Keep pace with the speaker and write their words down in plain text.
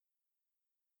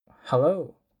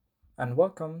Hello, and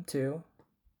welcome to.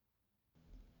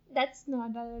 That's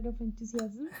not a lot of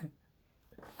enthusiasm.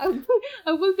 I will,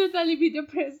 I will totally be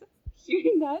depressed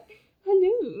hearing that.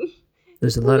 Hello.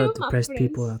 There's a lot Hello, of my depressed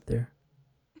people friends. out there.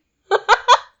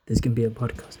 This can be a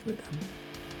podcast for them.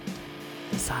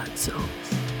 Sad souls.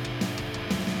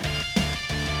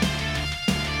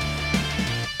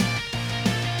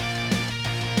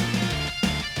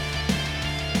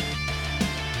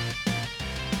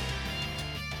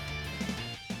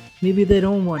 Maybe they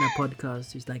don't want a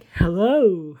podcast. It's like,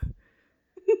 hello.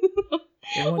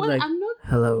 They want Well, like, I'm not.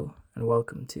 hello, and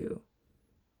welcome to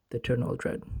the eternal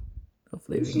dread of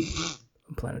living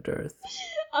on planet Earth.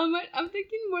 I'm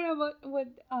thinking more about what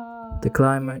The your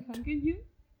climate. hunger you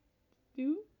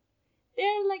do.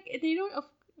 They're like they don't of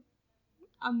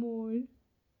amor.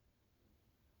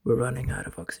 We're running out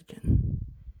of oxygen.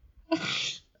 The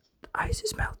ice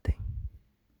is melting.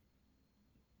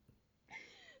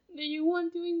 Do you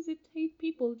want to incite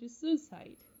people to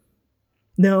suicide?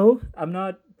 No, I'm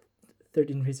not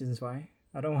 13 Reasons Why.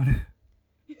 I don't want to.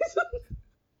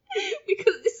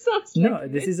 Because this sounds No,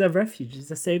 like this it. is a refuge.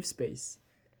 It's a safe space.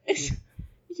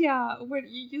 Yeah, where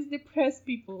you just depress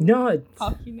people No, it's.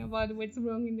 talking about what's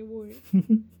wrong in the world.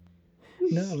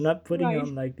 No, I'm not putting Right.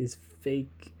 on like this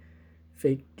fake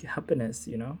happiness,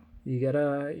 you know? You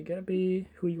gotta be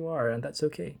who you are, and that's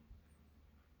okay.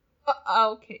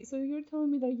 Okay, so you're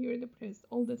telling me that you're depressed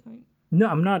all the time. No,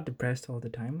 I'm not depressed all the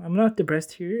time. I'm not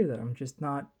depressed here either. I'm just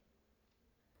not.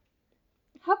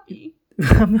 Happy.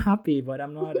 I'm happy, but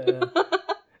I'm not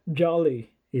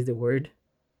jolly is the word.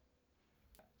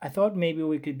 I thought maybe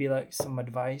we could be like some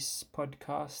advice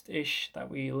podcast ish that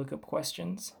we look up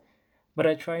questions. But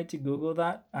I tried to Google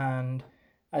that and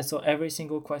I saw every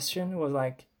single question was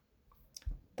like,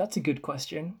 that's a good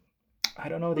question. I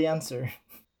don't know the answer.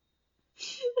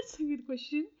 That's a good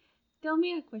question. Tell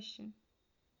me a question.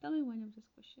 Tell me one of those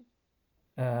questions.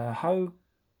 How,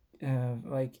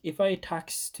 like, if I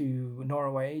tax to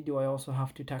Norway, do I also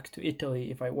have to tax to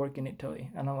Italy if I work in Italy?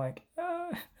 And I'm like,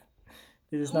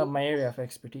 this is not my area of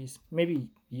expertise. Maybe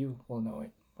you will know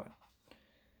it, but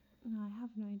No, I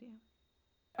have no idea.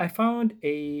 I found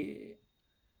a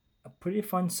pretty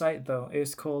fun site though.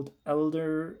 It's called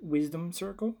Elder Wisdom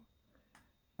Circle,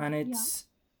 and Yeah.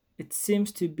 it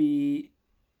seems to be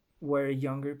where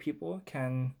younger people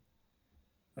can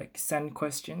like send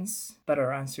questions that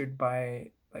are answered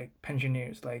by like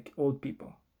pensioners, like old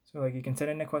people. So like you can send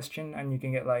in a question and you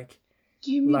can get like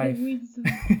Give me the life. wisdom.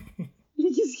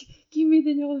 Just give me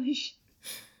the knowledge.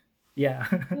 Yeah.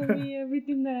 Tell me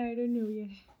everything that I don't know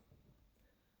yet.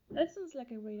 That sounds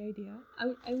like a great idea.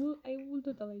 I will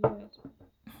totally do it.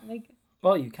 Like,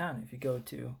 Well, you can if you go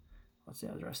to what's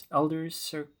the address?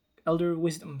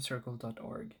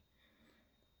 Elderwisdomcircle.org.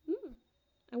 mm,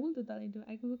 I will totally do it.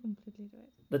 I will completely do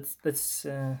it.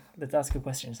 Let's ask a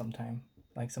question sometime,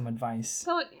 like some advice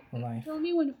Tell, on life. tell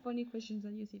me one funny questions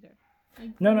that you see there.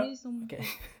 Like, No, tell no. me some. Okay.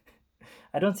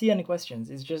 I don't see any questions.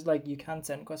 It's just like you can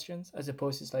send questions as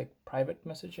opposed to like private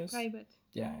messages. Private.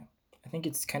 Yeah. I think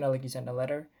it's kind of like you send a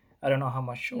letter. I don't know how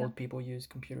much Yeah. old people use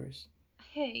computers.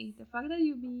 Hey, the fact that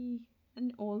you be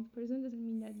an old person doesn't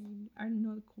mean that you are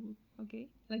not cool, okay?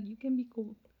 Like, you can be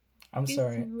cool. I'm You can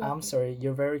sorry. still rock I'm it. sorry.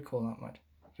 You're very cool, Ahmad.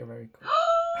 You're very cool.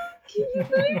 Can you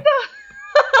believe that?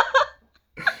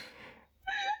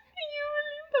 Can you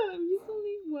believe that? I'm just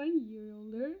only 1 year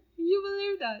older. Can you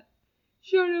believe that?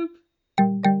 Shut up.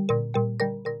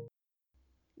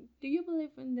 Do you believe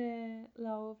in the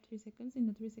law of 3 seconds, in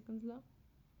the 3 seconds law?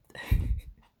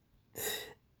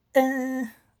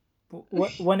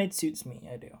 When it suits me,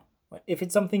 I do. If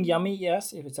it's something yummy,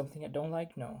 yes. If it's something I don't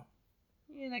like, no.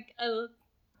 You're like,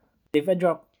 If I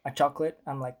drop a chocolate,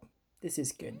 I'm like, this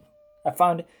is good. I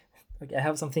found, like, I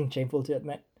have something shameful to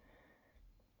admit.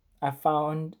 I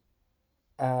found,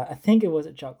 I think it was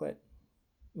a chocolate,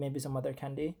 maybe some other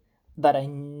candy that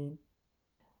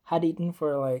had eaten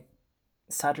for like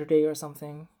Saturday or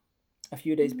something a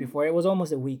few days mhm. before. It was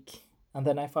almost a week. And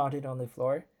then I found it on the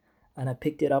floor and I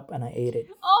picked it up and I ate it.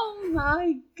 Oh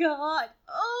my god.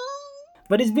 Oh.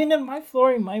 But it's been on my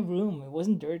floor in my room. It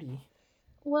wasn't dirty.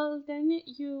 Well, then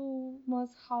you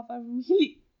must have a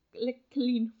really like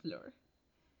clean floor.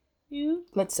 You know?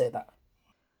 Let's say that.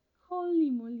 Holy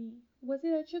moly. Was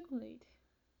it a chocolate?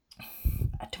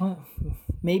 I don't.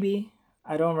 Maybe.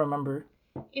 I don't remember.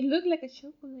 It looked like a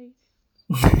chocolate.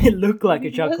 It looked But like a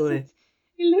it wasn't. chocolate.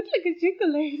 It looked like a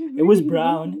chocolate. It was Really,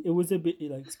 brown. It was a bit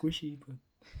like squishy, but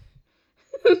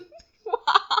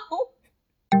wow.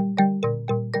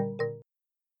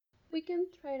 We can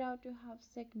try out to have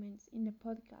segments in the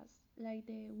podcast, like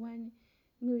the 1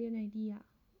 million idea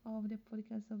of the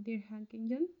podcast of Dear Hank and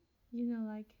John.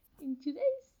 like in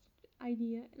today's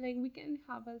idea, like we can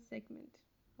have a segment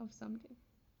of something.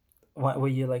 What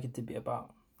would you like it to be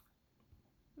about?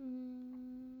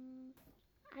 Mm,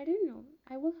 I don't know.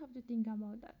 I will have to think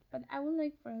about that. But I would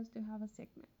like for us to have a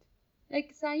segment.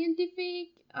 Like scientific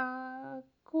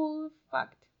cool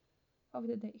fact of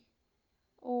the day.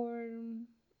 Or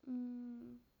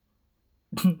mm,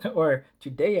 Or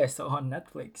today I saw on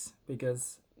Netflix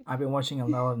because I've been watching a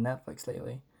lot of Netflix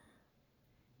lately.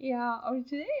 yeah, or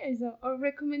today I saw or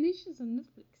recommendations on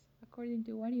Netflix according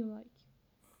to what you like.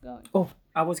 Go on. Oh,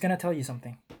 I was gonna tell you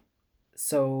something.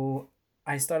 So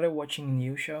I started watching a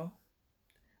new show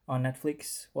on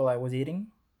Netflix while I was eating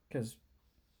because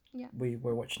Yeah. we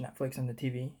were watching Netflix on the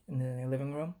TV in the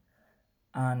living room,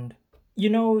 and you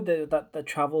know that the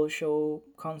travel show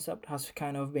concept has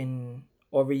kind of been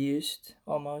overused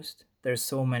almost. There's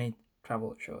so many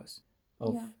travel shows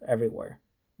of Yeah. everywhere,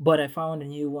 but I found a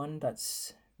new one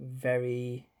that's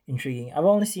very intriguing. I've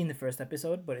only seen the first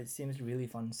episode, but it seems really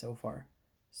fun so far.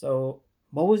 So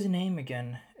what was the name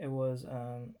again? It was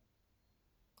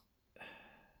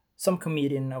some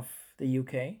comedian of the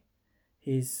UK.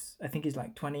 I think he's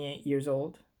like 28 years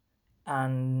old,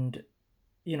 and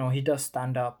he does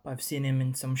stand up. I've seen him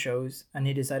in some shows, and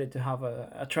he decided to have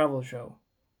a travel show,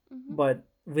 Mm-hmm. but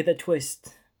with a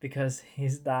twist because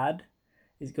his dad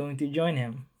is going to join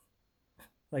him.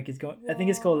 Like it's going, I think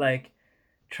it's called Wow. like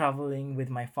traveling with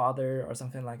my father or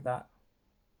something like that.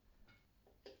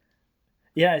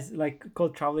 Yeah, it's like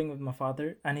called traveling with my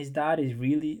father, and his dad is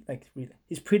really,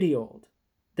 he's pretty old.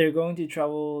 They're going to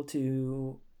travel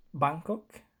to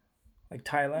Bangkok, like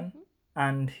Thailand, Mm-hmm.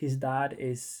 and his dad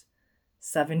is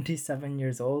 77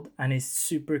 years old and is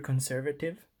super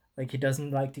conservative. Like he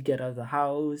doesn't like to get out of the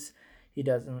house.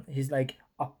 He's like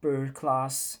upper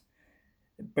class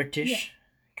Yeah. British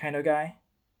kind of guy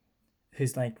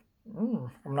who's like,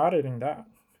 I'm not eating that.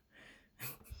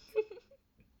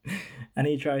 And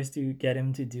he tries to get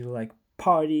him to do like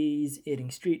parties,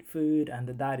 eating street food, and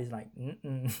the dad is like,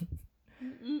 mm-mm.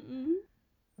 Mm-mm.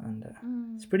 And it's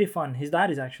Mm. pretty fun. His dad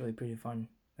is actually pretty fun.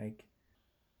 Like,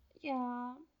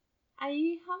 Yeah. I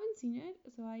haven't seen it,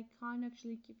 so I can't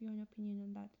actually give you an opinion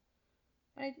on that.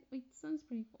 But it sounds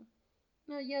pretty cool.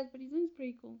 No, yes, but it sounds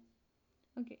pretty cool.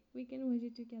 Okay, we can watch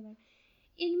it together.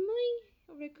 In my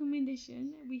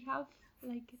recommendation, we have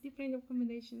like different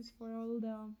recommendations for all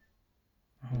the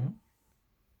mhm.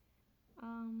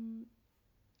 um.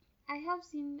 I have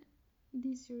seen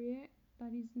this series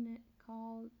that is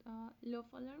called Love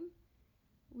Alarm,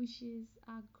 which is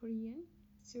a Korean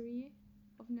series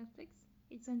of Netflix.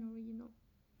 It's an original.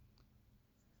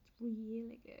 It's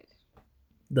really good.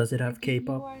 Does it Like have if you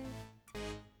K-pop? are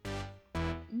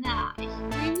nah,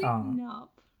 extremely Ah, nope.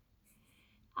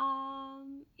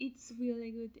 It's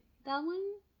really good. That one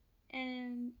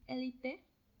and Elite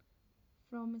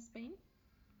from Spain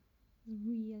is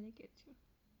really good too.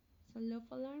 So Love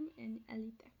Alarm and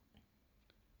Elite,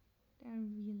 they are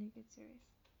really good series.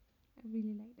 I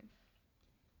really like them.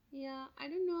 Yeah, I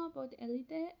don't know about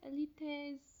Elite. Elite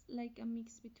is like a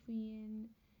mix between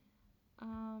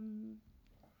um,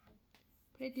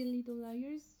 Pretty Little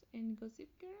Liars and Gossip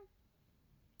Girl.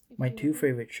 If my you two ever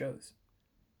favorite shows.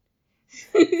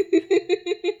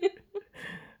 I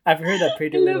I've heard that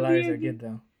Pretty Little love Liars you. are good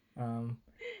though. Um,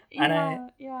 and Yeah,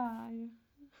 yeah.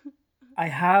 I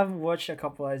have watched a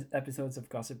couple of episodes of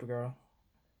Gossip Girl.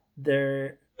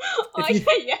 They're if Ay, you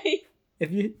ay, ay.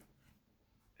 if you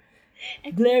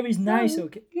Okay, Blair is nice, so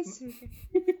okay. Gossip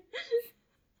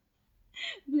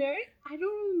Blur. I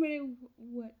don't remember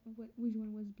what which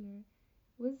one was Blur.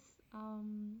 Was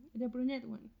the brunette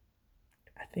one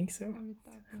I think so. or the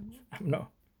dark one? I'm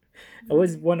not. I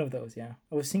was Blur. one of those. Yeah,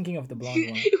 I was thinking of the blonde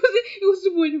one. It was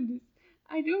one of these.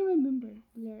 I don't remember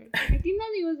Blur. I think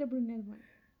that it was the brunette one,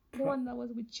 the Pro- one that was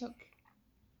with Chuck,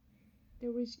 the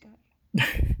rich guy.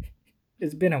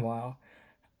 it's been a while,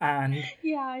 and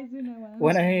Yeah, it's been a while. I'm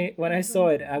when sorry. I I'm saw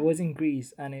very it, I sorry. was in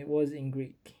Greece, and it was in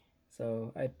Greek,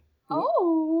 so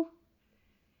Oh,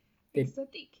 it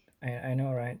exotic. I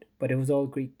know, right? But it was all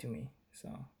Greek to me, so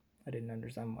I didn't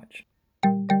understand much.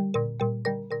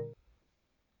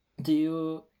 Do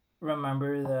you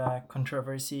remember the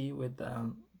controversy with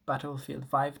the Battlefield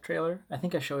 5 trailer? I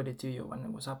think I showed it to you when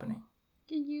it was happening.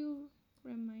 Can you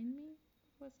remind me?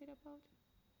 What's it about?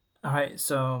 All right,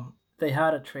 so they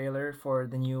had a trailer for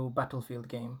the new Battlefield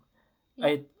game. Yeah.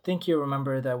 I think you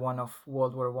remember the one of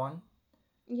World War One.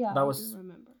 Yeah, That I do was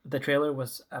remember. the trailer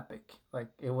was epic. Like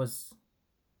it was,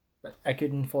 I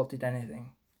couldn't fault it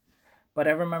anything. But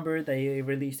I remember they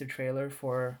released a trailer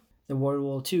for the World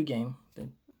War Two game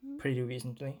Hmm. pretty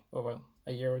recently, or well,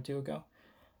 a year or two ago,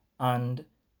 and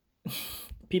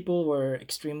people were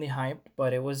extremely hyped,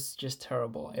 but it was just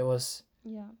terrible. It was,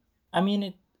 Yeah. I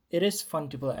mean, it is fun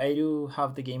to play. I do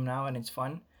have the game now and it's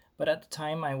fun, but at the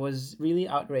time I was really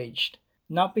outraged.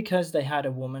 Not because they had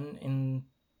a woman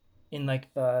in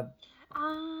like the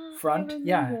I front.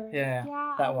 Yeah, remember. yeah, yeah, Yeah,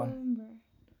 I that one. remember.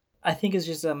 I think it's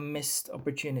just a missed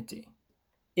opportunity.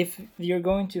 If you're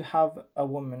going to have a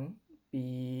woman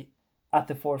be at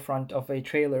the forefront of a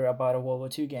trailer about a World War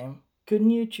II game,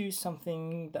 couldn't you choose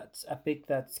something that's epic,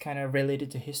 that's kind of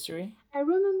related to history? I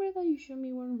remember that you showed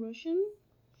me one Russian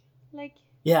like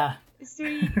Yeah.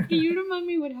 story. Can you remind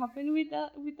me what happened with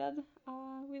that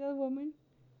woman?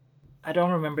 I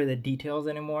don't remember the details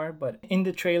anymore, but in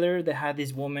the trailer, they had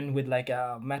this woman with like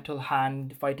a metal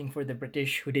hand fighting for the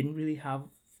British who didn't really have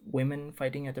women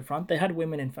fighting at the front. They had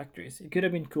women in factories. It could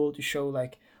have been cool to show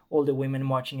like all the women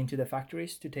marching into the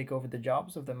factories to take over the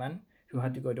jobs of the men who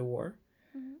had to go to war,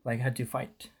 like had to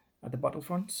fight at the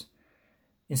battlefronts,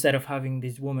 instead of having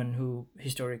these women who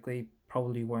historically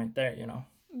probably weren't there, you know.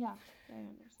 Yeah, I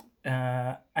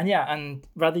understand. And yeah, and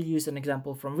rather use an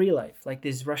example from real life, like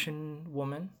this Russian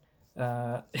woman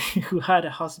who had a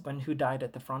husband who died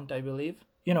at the front, I believe.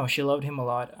 You know, she loved him a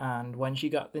lot, and when she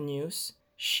got the news,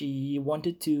 she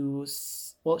wanted to.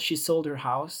 Well, she sold her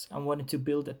house and wanted to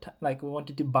build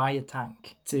wanted to buy a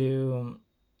tank to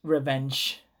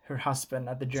revenge her husband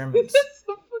at the Germans. That's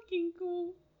so fucking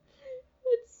cool.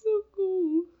 That's so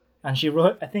cool. And she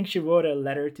wrote, I think she wrote a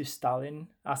letter to Stalin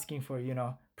asking for, you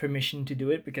know, permission to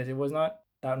do it, because it was not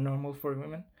that normal for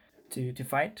women to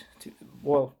fight,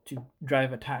 to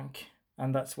drive a tank.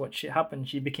 And that's what happened.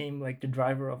 She became like the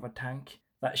driver of a tank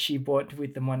that she bought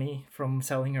with the money from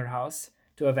selling her house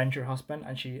to avenge her husband.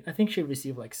 And I think she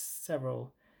received like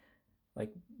several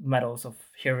like medals of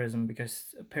heroism,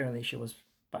 because apparently she was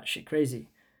batshit crazy.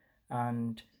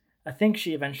 And I think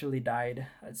she eventually died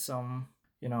at some,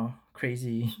 you know,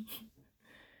 crazy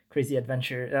crazy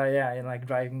adventure. Yeah, and like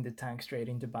driving the tank straight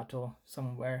into battle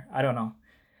somewhere. I don't know.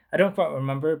 I don't quite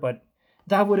remember, but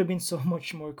that would have been so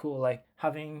much more cool. Like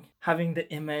having the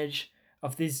image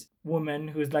of this woman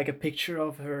who's like a picture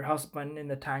of her husband in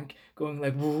the tank going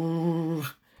like woo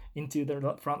into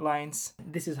the front lines.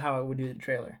 This is how I would do the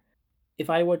trailer. If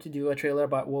I were to do a trailer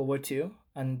about World War II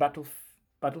and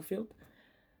battlefield,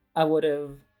 I would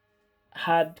have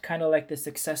had kind of like the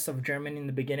success of Germany in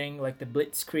the beginning, like the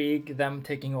Blitzkrieg, them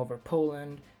taking over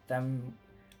Poland, them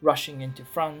rushing into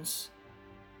France,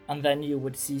 and then you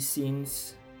would see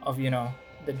scenes of, you know,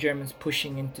 the Germans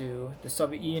pushing into the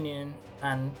Soviet Union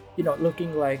and, you know,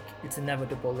 looking like it's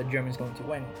inevitable that Germany's going to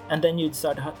win. And then you'd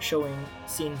start showing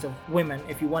scenes of women.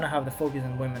 If you want to have the focus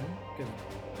on women, because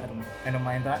I don't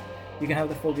mind that, you can have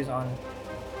the focus on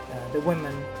the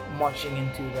women marching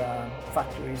into the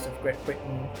factories of Great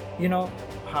Britain. You know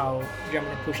how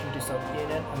Germany pushed into Soviet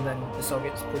Union and then the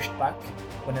Soviets pushed back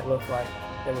when it looked like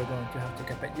they were going to have to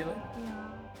capitulate.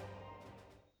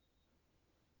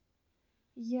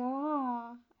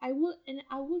 Yeah, I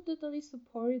will totally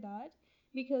support that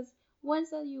because once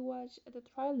that you watch the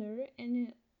trailer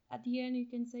and at the end you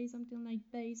can say something like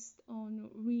based on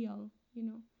real,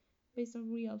 based on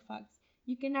real facts,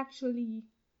 you can actually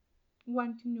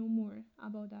want to know more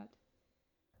about that.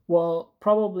 Well,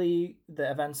 probably the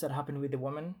events that happened with the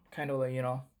woman kind of like, you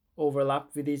know, overlap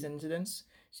with these incidents.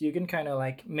 So you can kind of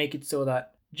like make it so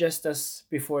that just as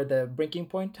before the breaking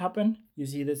point happened, you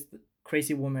see this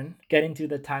crazy woman get into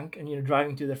the tank and, you know,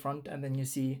 driving to the front, and then you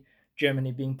see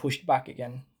Germany being pushed back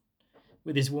again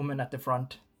with this woman at the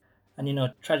front and, you know,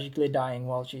 tragically dying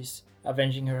while she's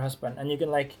avenging her husband. And you can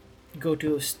like go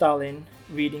to Stalin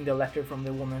reading the letter from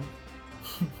the woman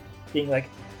being like,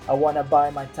 I wanna buy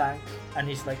my tank, and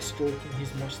he's like stroking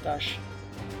his mustache.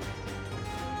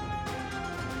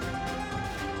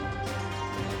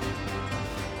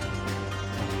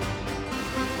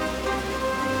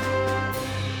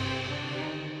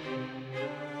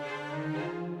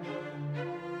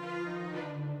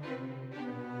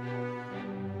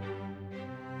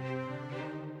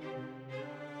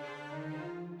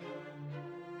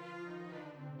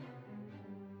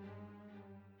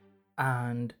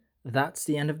 And that's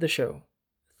the end of the show.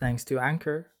 Thanks to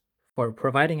Anchor for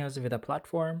providing us with a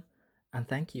platform, and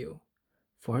thank you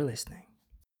for listening.